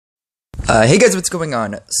Hey guys, what's going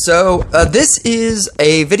on? So, this is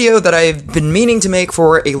a video that I've been meaning to make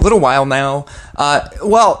for a little while now. So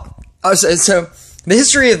the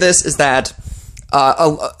history of this is that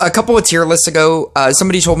a couple of tier lists ago,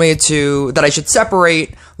 somebody told me that I should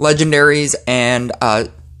separate legendaries and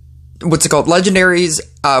legendaries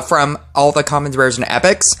from all the commons, rares, and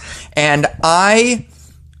epics, and I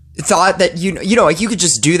thought that like you could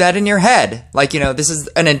just do that in your head. Like, this is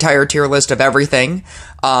an entire tier list of everything.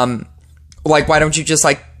 Like, why don't you just,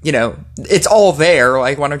 it's all there.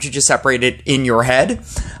 Like, why don't you just separate it in your head?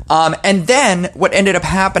 And then what ended up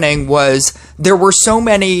happening was there were so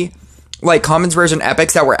many, commons, rares, and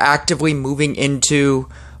epics that were actively moving into,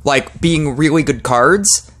 being really good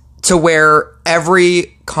cards to where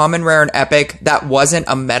every common, rare, and epic that wasn't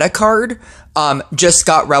a meta card, just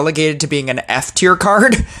got relegated to being an F tier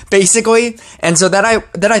card, basically. And so then I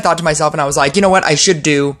thought to myself, and I was like, you know what, I should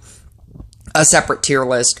do a separate tier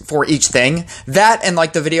list for each thing. That and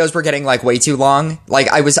the videos were getting way too long.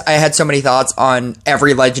 I had so many thoughts on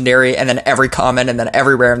every legendary and then every common and then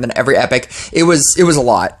every rare and then every epic. It was a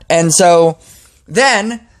lot. And so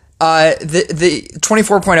then the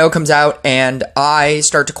 24.0 comes out and I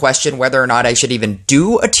start to question whether or not I should even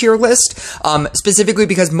do a tier list, specifically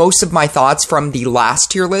because most of my thoughts from the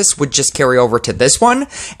last tier list would just carry over to this one.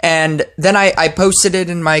 And then I posted it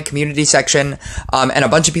in my community section, and a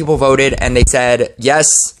bunch of people voted and they said, yes,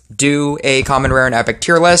 do a common, rare, and epic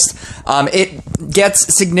tier list. It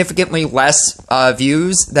gets significantly less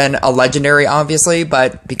views than a legendary, obviously,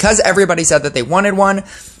 but because everybody said that they wanted one,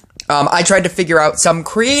 I tried to figure out some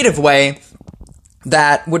creative way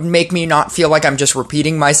that would make me not feel like I'm just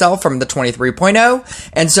repeating myself from the 23.0.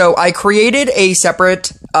 And so I created a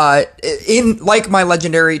separate, my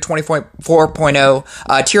legendary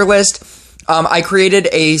 24.0 tier list, I created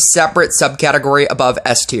a separate subcategory above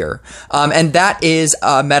S tier, and that is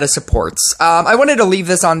meta supports. I wanted to leave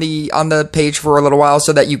this on the page for a little while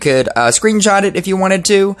so that you could screenshot it if you wanted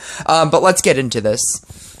to, but let's get into this.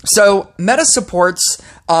 So, meta supports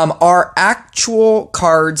are actual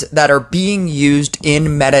cards that are being used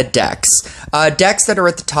in meta decks. Decks that are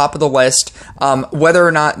at the top of the list, whether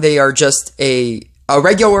or not they are just a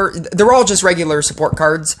regular, they're all just regular support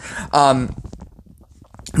cards.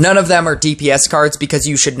 None of them are DPS cards because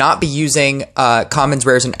you should not be using commons,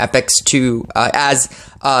 rares, and epics to as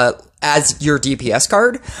your DPS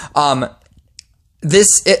card.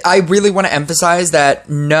 I really want to emphasize that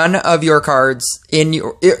none of the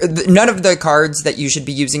cards that you should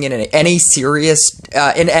be using in any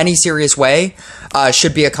serious way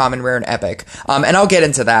should be a common, rare, and epic. And I'll get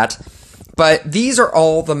into that. But these are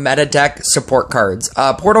all the meta deck support cards.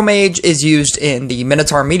 Portal Mage is used in the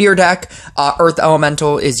Minotaur Meteor deck. Earth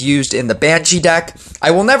Elemental is used in the Banshee deck.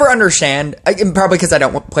 I will never understand, probably because I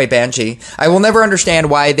don't play Banshee, I will never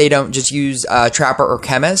understand why they don't just use Trapper or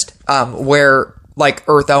Chemist, where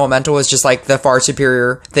Earth Elemental is just the far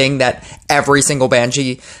superior thing that every single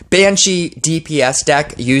Banshee DPS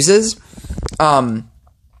deck uses.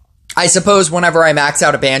 I suppose whenever I max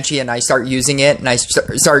out a Banshee and I start using it and I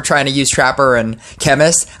start trying to use Trapper and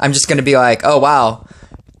Chemist, I'm just going to be like, oh wow,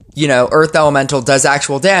 Earth Elemental does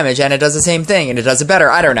actual damage and it does the same thing and it does it better.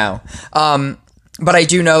 I don't know. But I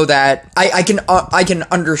do know that I can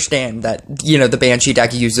understand that, the Banshee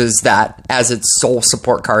deck uses that as its sole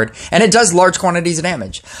support card, and it does large quantities of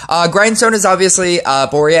damage. Grindstone is obviously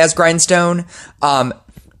Boreas Grindstone.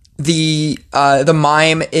 The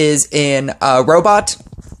Mime is in Robot.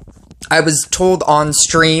 I was told on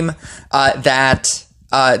stream that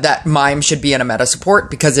Mime should be in a meta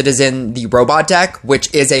support because it is in the Robot deck,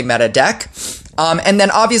 which is a meta deck. And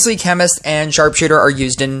then obviously Chemist and Sharpshooter are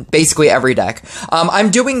used in basically every deck.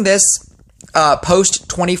 I'm doing this post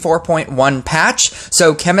 24.1 patch,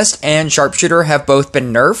 so Chemist and Sharpshooter have both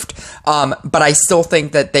been nerfed, but I still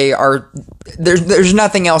think that there's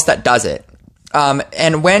nothing else that does it.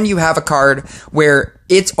 And when you have a card where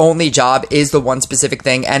its only job is the one specific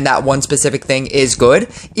thing and that one specific thing is good,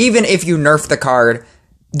 even if you nerf the card,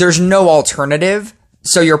 there's no alternative.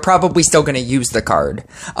 So you're probably still going to use the card.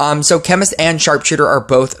 So Chemist and Sharpshooter are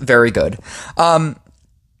both very good.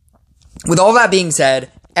 With all that being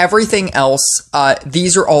said, everything else,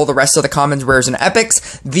 these are all the rest of the commons, rares, and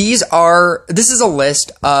epics. This is a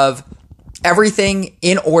list of everything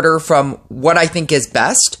in order from what I think is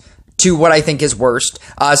best to what I think is worst.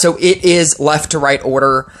 So it is left to right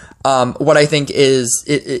order, what I think is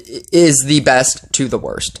the best to the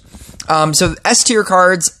worst. So S tier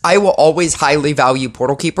cards, I will always highly value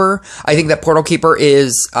Portal Keeper. I think that Portal Keeper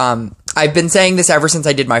is, I've been saying this ever since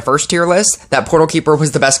I did my first tier list, that Portal Keeper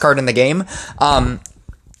was the best card in the game.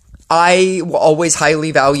 I will always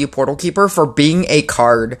highly value Portal Keeper for being a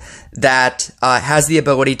card that has the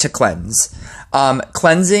ability to cleanse.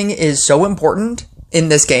 Cleansing is so important in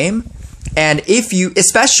this game, and if you,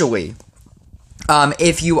 especially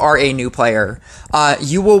if you are a new player,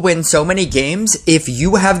 you will win so many games if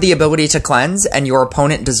you have the ability to cleanse and your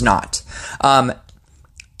opponent does not.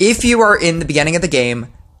 If you are in the beginning of the game,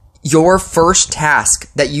 your first task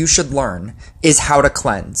that you should learn is how to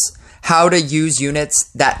cleanse. How to use units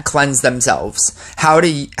that cleanse themselves,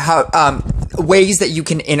 ways that you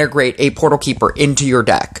can integrate a Portal Keeper into your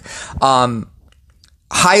deck.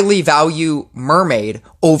 Highly value Mermaid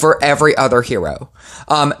over every other hero,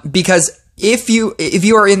 because if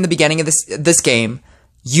you are in the beginning of this game,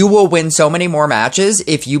 you will win so many more matches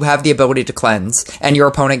if you have the ability to cleanse and your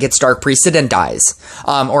opponent gets Dark Priested and dies.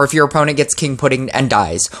 Or if your opponent gets King Pudding and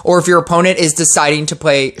dies. Or if your opponent is deciding to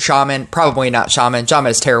play Shaman, probably not Shaman,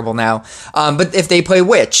 Shaman is terrible now. But if they play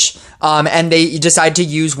Witch, and they decide to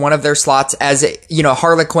use one of their slots as a,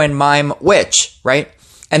 Harlequin, Mime, Witch, right?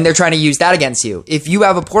 And they're trying to use that against you. If you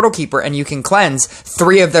have a Portal Keeper and you can cleanse,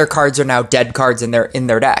 3 of their cards are now dead cards in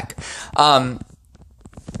their deck. And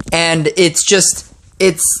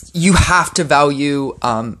you have to value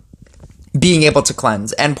being able to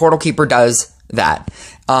cleanse, and Portal Keeper does that.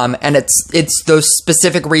 And it's the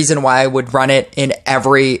specific reason why I would run it in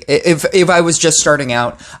every, if I was just starting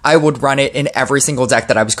out, I would run it in every single deck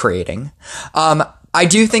that I was creating. I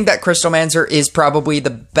do think that Crystalmancer is probably the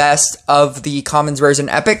best of the commons, rares, and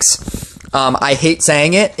epics. I hate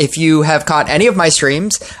saying it. If you have caught any of my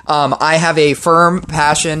streams, I have a firm,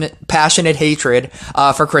 passionate hatred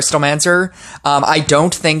for Crystalmancer. I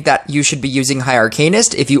don't think that you should be using High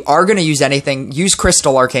Arcanist. If you are going to use anything, use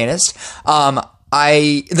Crystal Arcanist.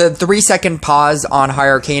 The 3-second pause on High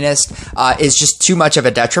Arcanist is just too much of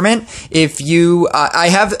a detriment. I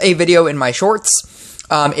have a video in my shorts.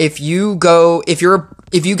 If you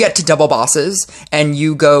get to double bosses and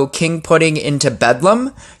you go King Pudding into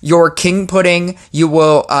Bedlam, your King Pudding,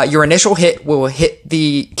 your initial hit will hit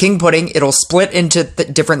the King Pudding. It'll split into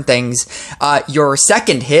different things. Your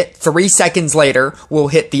second hit, 3 seconds later, will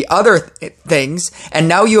hit the other things. And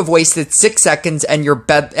now you have wasted 6 seconds and you're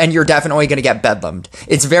definitely going to get Bedlammed.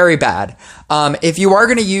 It's very bad. If you are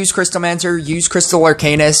going to use Crystalmancer, use Crystal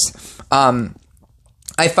Arcanist.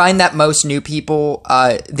 I find that most new people,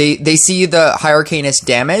 they see the High Arcanist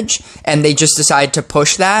damage, and they just decide to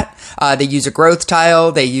push that. They use a growth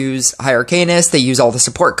tile, they use High Arcanist, they use all the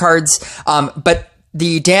support cards, but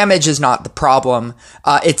the damage is not the problem.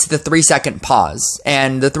 It's the 3-second pause.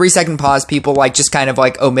 And the 3-second pause, people just kind of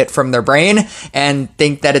omit from their brain and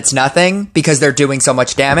think that it's nothing because they're doing so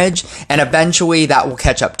much damage, and eventually that will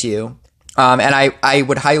catch up to you. And I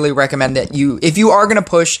would highly recommend that if you are going to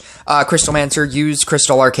push Crystalmancer, use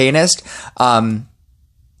Crystal Arcanist.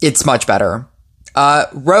 It's much better. The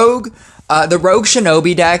Rogue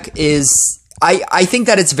Shinobi deck I think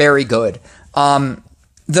that it's very good.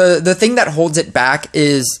 The thing that holds it back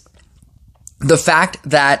is the fact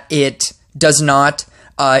that it does not,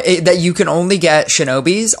 that you can only get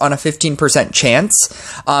Shinobis on a 15% chance.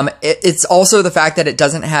 It's also the fact that it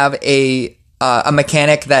doesn't have a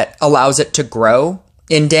mechanic that allows it to grow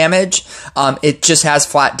in damage. It just has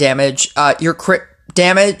flat damage. Your crit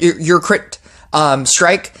damage, your crit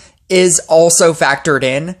strike is also factored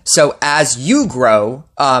in. So as you grow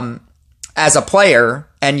as a player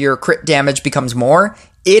and your crit damage becomes more,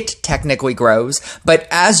 it technically grows. But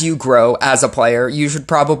as you grow as a player, you should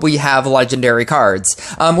probably have legendary cards,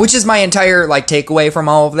 which is my entire takeaway from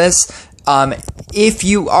all of this. If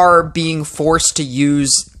you are being forced to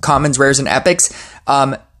use commons, rares, and epics,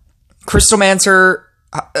 Crystalmancer,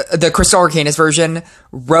 the Crystal Arcanist version,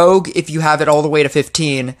 Rogue, if you have it all the way to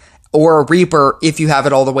 15, or Reaper, if you have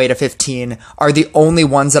it all the way to 15, are the only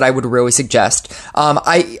ones that I would really suggest.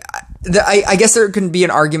 I guess there can be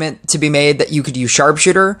an argument to be made that you could use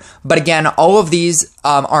Sharpshooter, but again, all of these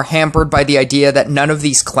are hampered by the idea that none of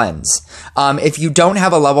these cleanse. If you don't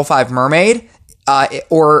have a level 5 Mermaid,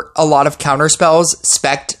 or a lot of counter spells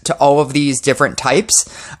spec'd to all of these different types,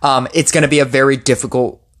 it's going to be a very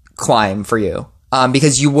difficult climb for you,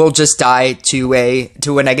 because you will just die to a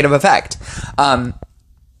negative effect.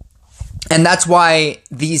 And that's why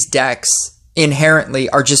these decks inherently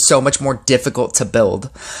are just so much more difficult to build.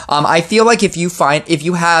 I feel like if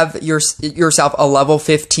you have yourself a level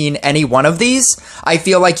 15 any one of these, I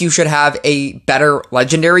feel like you should have a better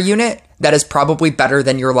legendary unit that is probably better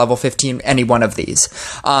than your level 15 any one of these.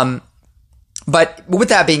 But with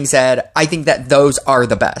that being said, I think that those are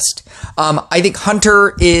the best. I think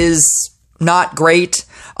Hunter is not great.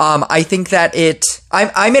 I think that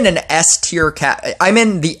I'm in an S tier I'm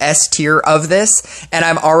in the S tier of this, and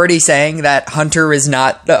I'm already saying that Hunter is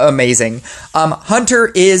not amazing.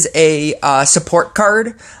 Hunter is a support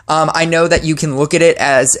card. I know that you can look at it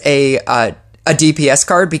as a DPS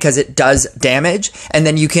card because it does damage, and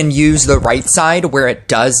then you can use the right side where it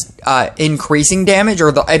does increasing damage,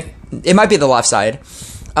 or it might be the left side.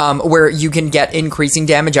 Where you can get increasing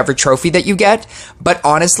damage every trophy that you get. But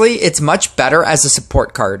honestly, it's much better as a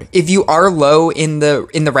support card. If you are low in the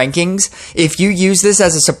rankings, if you use this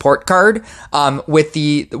as a support card, with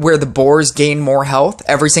where the boars gain more health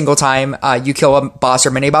every single time you kill a boss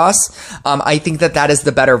or mini boss, I think that is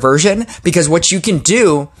the better version, because what you can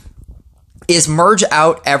do is merge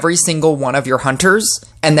out every single one of your hunters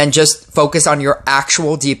and then just focus on your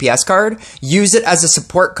actual DPS card, use it as a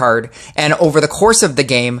support card, and over the course of the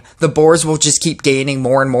game, the boars will just keep gaining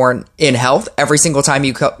more and more in health every single time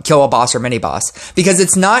you kill a boss or mini boss. Because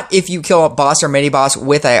it's not if you kill a boss or mini boss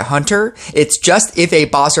with a hunter, it's just if a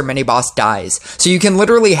boss or mini boss dies. So you can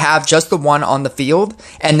literally have just the one on the field,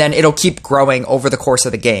 and then it'll keep growing over the course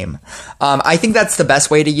of the game. I think that's the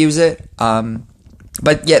best way to use it.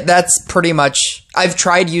 But yeah, that's pretty much, I've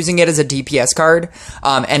tried using it as a DPS card,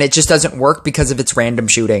 and it just doesn't work because of its random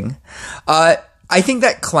shooting. I think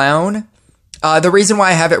that Clown, the reason why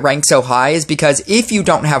I have it ranked so high is because if you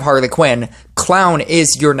don't have Harley Quinn, Clown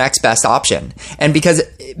is your next best option. And because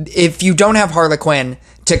if you don't have Harley Quinn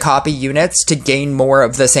to copy units to gain more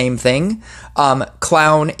of the same thing,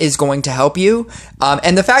 Clown is going to help you.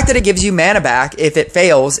 And the fact that it gives you mana back if it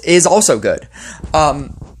fails is also good.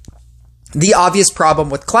 The obvious problem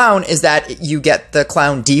with Clown is that you get the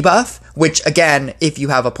Clown debuff, which again, if you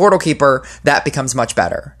have a Portal Keeper, that becomes much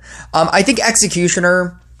better. I think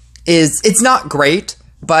Executioner it's not great,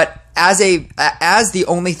 but as the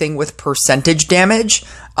only thing with percentage damage,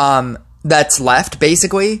 that's left,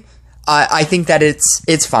 basically, I think that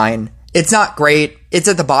it's fine. It's not great. It's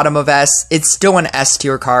at the bottom of S. It's still an S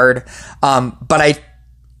tier card. But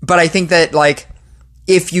I think that, like,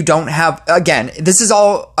 if you don't have, again, this is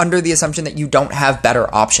all under the assumption that you don't have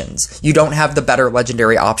better options. You don't have the better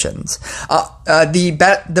legendary options.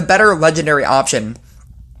 The better legendary option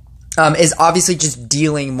is obviously just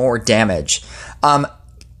dealing more damage.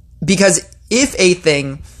 Because if a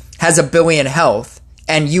thing has 1 billion health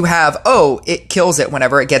and you have, it kills it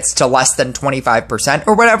whenever it gets to less than 25%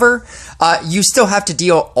 or whatever, you still have to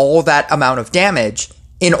deal all that amount of damage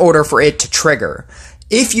in order for it to trigger.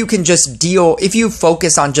 If you can just if you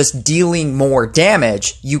focus on just dealing more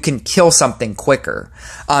damage, you can kill something quicker.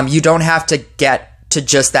 You don't have to get to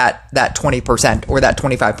just that 20% or that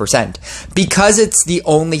 25%. Because it's the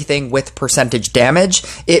only thing with percentage damage,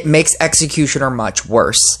 it makes Executioner much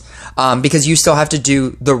worse. Because you still have to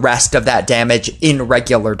do the rest of that damage in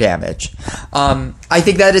regular damage. I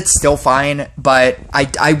think that it's still fine, but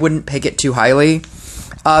I wouldn't pick it too highly.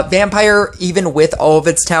 Vampire, even with all of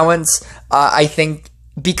its talents, I think,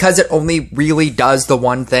 because it only really does the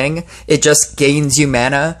one thing, it just gains you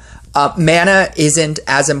mana. Mana isn't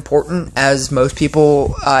as important as most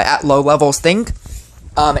people at low levels think.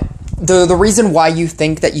 The reason why you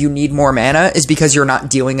think that you need more mana is because you're not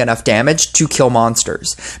dealing enough damage to kill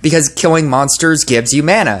monsters. Because killing monsters gives you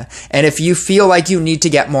mana. And if you feel like you need to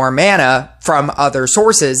get more mana from other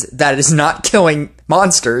sources that is not killing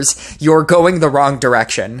monsters, you're going the wrong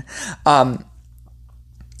direction.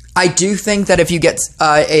 I do think that if you get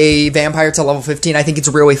a vampire to level 15, I think it's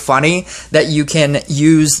really funny that you can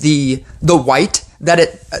use the white that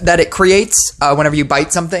it creates whenever you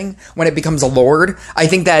bite something, when it becomes a lord. I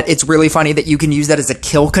think that it's really funny that you can use that as a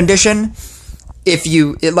kill condition. If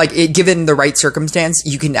you, given the right circumstance,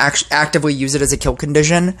 you can actively use it as a kill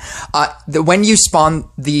condition. When you spawn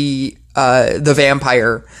the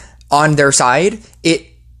vampire on their side,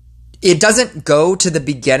 it doesn't go to the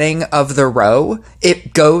beginning of the row.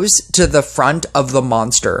 It goes to the front of the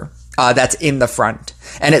monster that's in the front,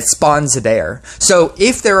 and it spawns there. So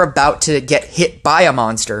if they're about to get hit by a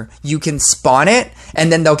monster, you can spawn it,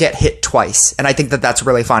 and then they'll get hit twice. And I think that that's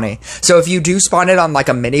really funny. So if you do spawn it on like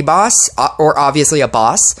a mini boss, or obviously a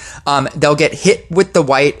boss, they'll get hit with the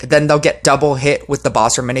white, then they'll get double hit with the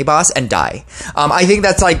boss or mini boss and die. I think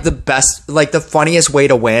that's like the best, like the funniest way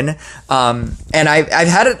to win. And I've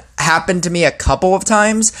had it happen to me a couple of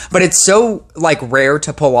times, but it's so like rare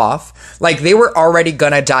to pull off. Like, they were already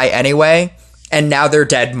gonna die anyway, and now they're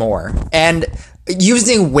dead more. And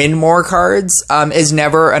using win more cards is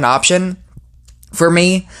never an option for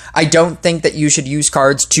me. I don't think that you should use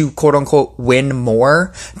cards to quote unquote win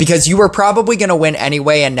more, because you were probably going to win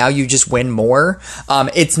anyway, and now you just win more.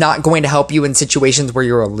 It's not going to help you in situations where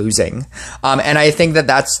you're losing. And I think that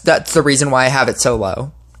that's the reason why I have it so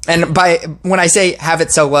low. And when I say have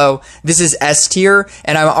it so low, this is S tier,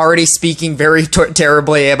 and I'm already speaking very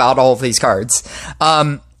terribly about all of these cards.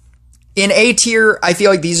 In A tier, I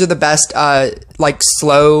feel like these are the best,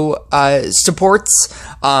 slow,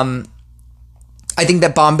 supports. I think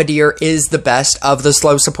that Bombardier is the best of the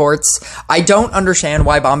slow supports. I don't understand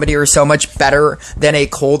why Bombardier is so much better than a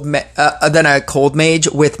cold mage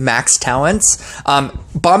with max talents.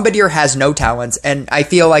 Bombardier has no talents, and I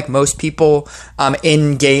feel like most people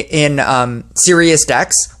in serious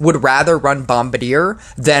decks would rather run Bombardier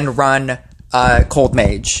than run cold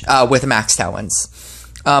mage with max talents.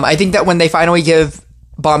 I think that when they finally give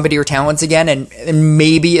Bombardier talents again, and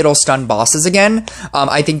maybe it'll stun bosses again,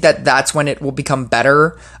 I think that that's when it will become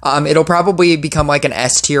better. It'll probably become like an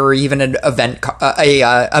S tier or even an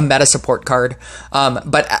a meta support card.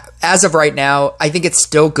 But as of right now, I think it's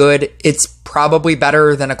still good. It's probably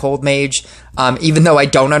better than a cold mage, even though I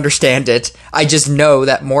don't understand it. I just know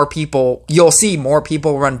that you'll see more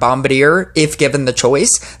people run Bombardier if given the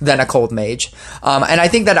choice than a cold mage. And I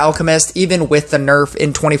think that Alchemist, even with the nerf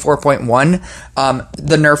in 24.1,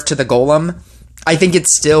 the nerf to the golem, I think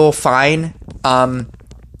it's still fine.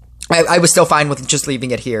 I was still fine with just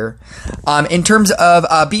leaving it here. In terms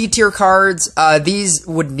of B tier cards, these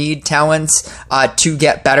would need talents to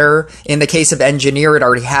get better. In the case of Engineer, it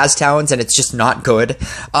already has talents and it's just not good.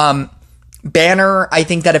 Banner, I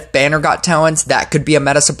think that if Banner got talents, that could be a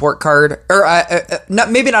meta support card, or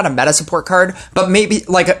maybe not a meta support card, but maybe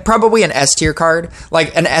probably an S tier card,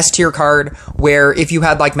 like an S tier card where if you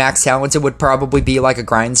had like max talents, it would probably be like a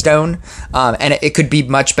grindstone, and it could be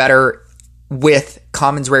much better with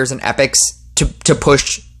commons, rares, and epics to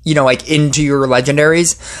push, into your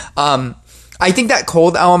legendaries. I think that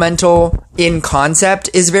Cold Elemental in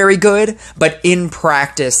concept is very good, but in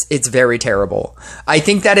practice, it's very terrible. I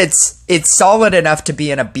think that it's solid enough to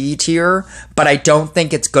be in a B tier, but I don't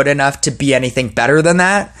think it's good enough to be anything better than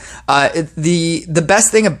that. The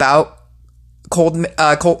best thing about Cold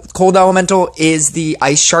Elemental is the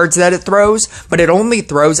ice shards that it throws, but it only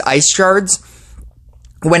throws ice shards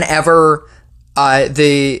whenever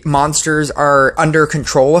the monsters are under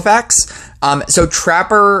control effects. So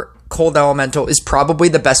Trapper Cold Elemental is probably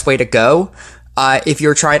the best way to go if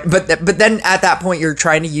you're trying, but then at that point you're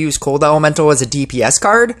trying to use Cold Elemental as a DPS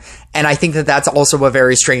card, and I think that that's also a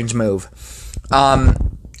very strange move.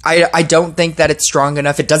 I don't think that it's strong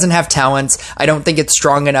enough. It doesn't have talents. I don't think it's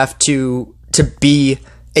strong enough to be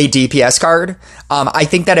a DPS card. I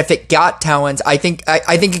think that if it got talents, I think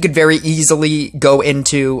it could very easily go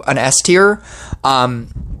into an S tier.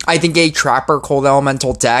 I think a Trapper Cold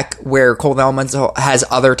Elemental deck where Cold Elemental has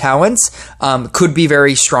other talents could be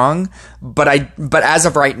very strong, but as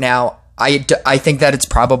of right now, I think that it's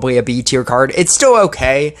probably a B tier card. It's still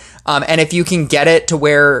okay, and if you can get it to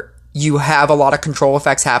where you have a lot of control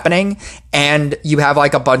effects happening and you have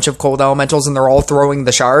like a bunch of cold elementals and they're all throwing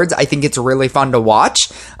the shards, I think it's really fun to watch.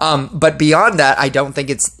 But beyond that, I don't think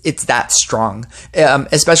it's that strong,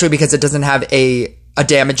 especially because it doesn't have a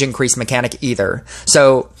damage increase mechanic either.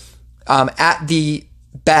 So at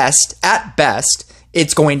best,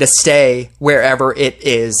 it's going to stay wherever it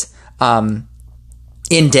is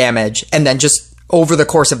in damage, and then just over the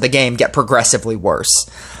course of the game get progressively worse.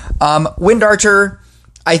 Wind Archer,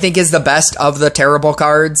 I think, is the best of the terrible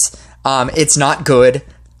cards. It's not good.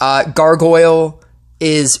 Gargoyle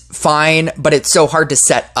is fine, but it's so hard to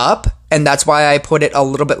set up, and that's why I put it a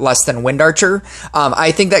little bit less than Wind Archer.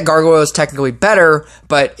 I think that Gargoyle is technically better,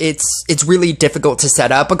 but it's really difficult to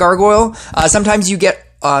set up a Gargoyle. Sometimes you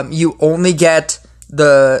only get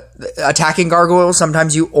the attacking Gargoyles.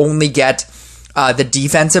 Sometimes you only get the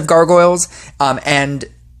defensive Gargoyles, and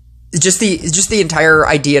just the entire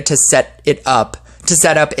idea to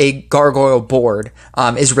set up a Gargoyle board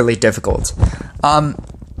is really difficult.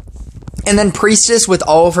 And then Priestess, with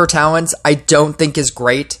all of her talents, I don't think is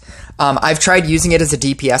great. I've tried using it as a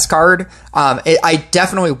DPS card. I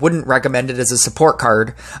definitely wouldn't recommend it as a support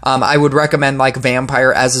card. I would recommend like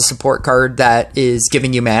Vampire as a support card that is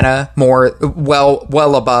giving you mana more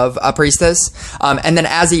well above a Priestess. And then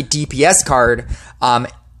as a DPS card,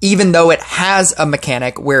 even though it has a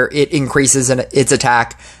mechanic where it increases its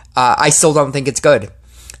attack, I still don't think it's good.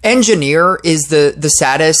 Engineer is the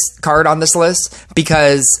saddest card on this list,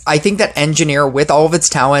 because I think that Engineer, with all of its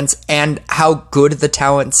talents and how good the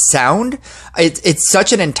talents sound, it's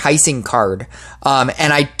such an enticing card,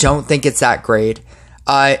 and I don't think it's that great.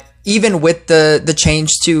 even with the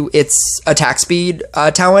change to its attack speed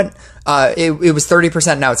talent, it was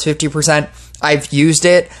 30%. Now it's 50%. I've used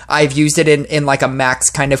it. I've used it in like a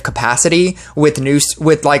max kind of capacity with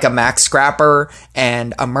like a max scrapper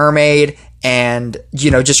and a mermaid, and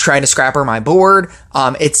just trying to scrapper my board.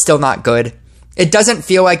 It's still not good. It doesn't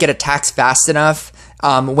feel like it attacks fast enough.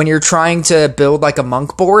 When you're trying to build like a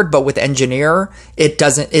monk board, but with engineer, it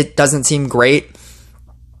doesn't seem great.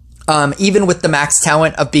 Even with the max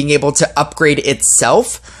talent of being able to upgrade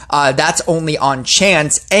itself, that's only on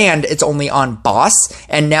chance, and it's only on boss.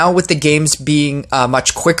 And now with the games being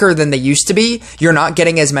much quicker than they used to be, you're not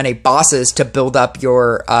getting as many bosses to build up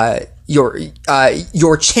your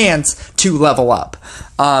chance to level up.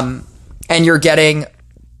 And you're getting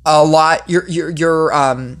a lot. You're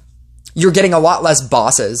getting a lot less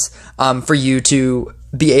bosses for you to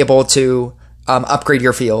be able to upgrade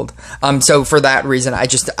your field. So for that reason, I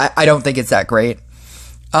don't think it's that great.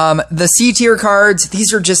 The C tier cards,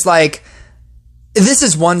 these are just like, this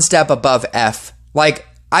is one step above F. Like,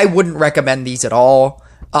 I wouldn't recommend these at all.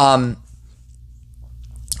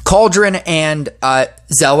 Cauldron and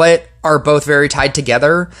Zealot are both very tied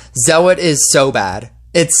together. Zealot is so bad.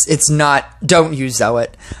 It's not, don't use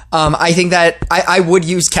Zealot. I think that I would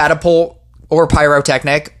use Catapult or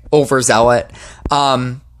Pyrotechnic over Zealot.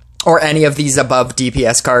 Or any of these above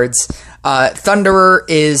DPS cards. Thunderer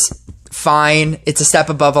is fine. It's a step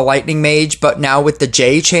above a Lightning Mage, but now with the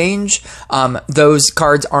J change, those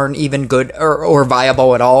cards aren't even good or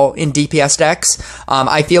viable at all in DPS decks.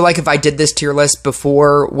 I feel like if I did this tier list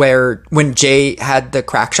before when J had the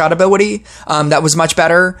Crackshot ability, that was much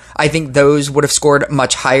better. I think those would have scored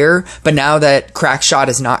much higher, but now that Crackshot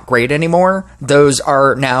is not great anymore, those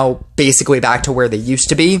are now basically back to where they used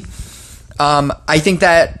to be. I think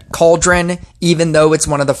that Cauldron, even though it's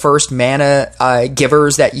one of the first mana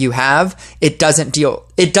givers that you have, it doesn't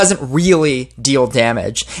really deal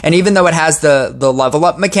damage. And even though it has the level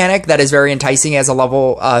up mechanic that is very enticing as a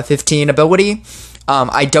level 15 ability,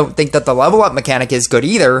 I don't think that the level up mechanic is good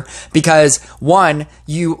either, because one,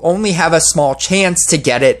 you only have a small chance to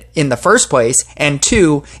get it in the first place, and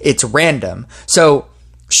two, it's random. So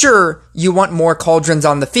sure, you want more Cauldrons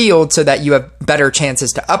on the field so that you have better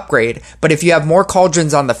chances to upgrade, but if you have more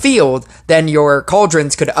Cauldrons on the field, then your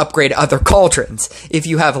Cauldrons could upgrade other Cauldrons. If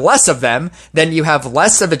you have less of them, then you have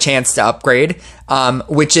less of a chance to upgrade,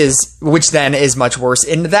 which then is much worse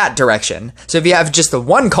in that direction. So if you have just the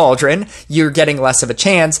one Cauldron, you're getting less of a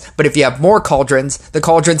chance, but if you have more Cauldrons, the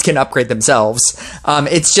Cauldrons can upgrade themselves.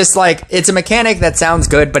 It's just like, it's a mechanic that sounds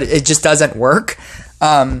good, but it just doesn't work.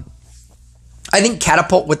 I think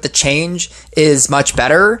Catapult with the change is much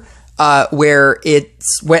better, where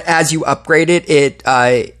as you upgrade it,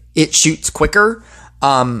 it shoots quicker,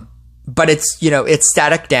 but it's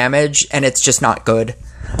static damage, and it's just not good.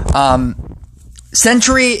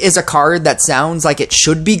 Sentry is a card that sounds like it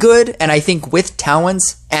should be good, and I think with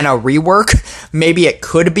talents and a rework, maybe it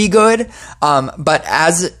could be good, but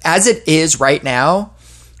as it is right now,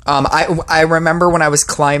 I remember when I was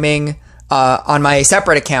climbing on my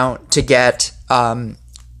separate account to get to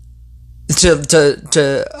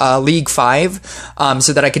League 5,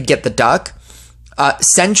 so that I could get the duck.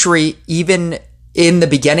 Sentry, even in the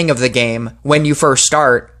beginning of the game, when you first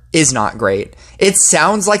start, is not great. It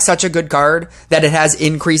sounds like such a good card that it has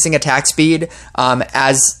increasing attack speed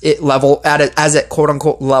as it quote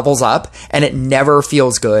unquote levels up, and it never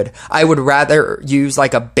feels good. I would rather use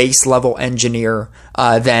like a base level engineer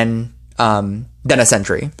than a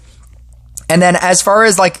Sentry. And then as far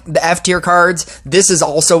as like the F tier cards, this is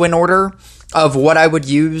also in order of what I would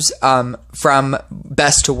use from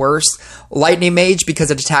best to worst. Lightning Mage,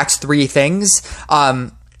 because it attacks 3 things.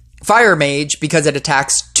 Fire Mage, because it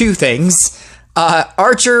attacks 2 things.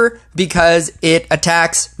 Archer, because it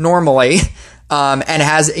attacks normally and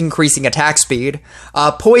has increasing attack speed.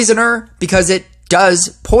 Poisoner, because it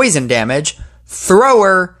does poison damage.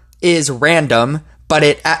 Thrower is random, but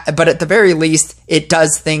at the very least, it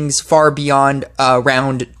does things far beyond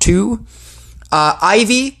round 2.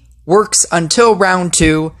 Ivy works until round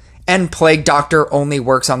 2, and Plague Doctor only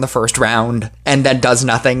works on the first round, and then does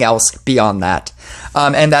nothing else beyond that.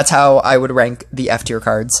 And that's how I would rank the F tier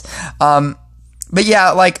cards. But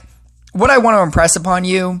yeah, like, what I want to impress upon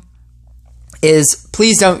you is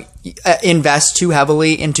please don't invest too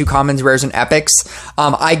heavily into commons, rares, and epics.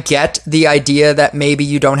 I get the idea that maybe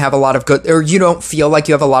you don't have a lot of good, or you don't feel like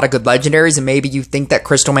you have a lot of good legendaries, and maybe you think that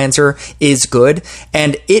Crystalmancer is good,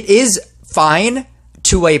 and it is fine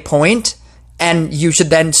to a point, and you should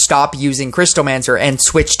then stop using Crystalmancer and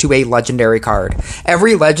switch to a legendary card.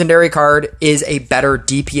 Every legendary card is a better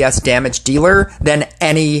DPS damage dealer than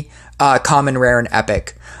any common, rare, and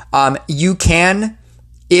epic. You can,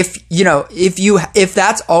 if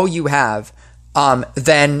that's all you have,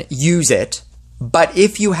 then use it. But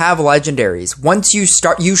if you have legendaries, once you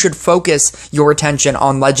start, you should focus your attention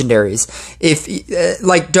on legendaries.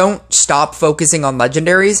 Don't stop focusing on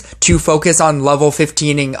legendaries to focus on level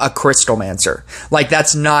 15ing a Crystalmancer. Like,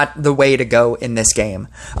 that's not the way to go in this game.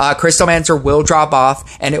 Crystalmancer will drop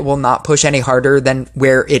off, and it will not push any harder than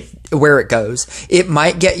where it goes. It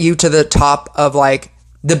might get you to the top of, like,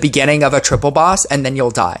 the beginning of a triple boss, and then you'll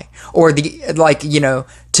die. Or to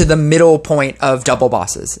the middle point of double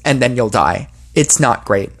bosses, and then you'll die. It's not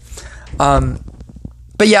great. But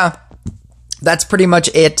yeah, that's pretty much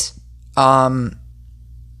it. I'll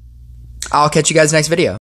catch you guys next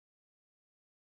video.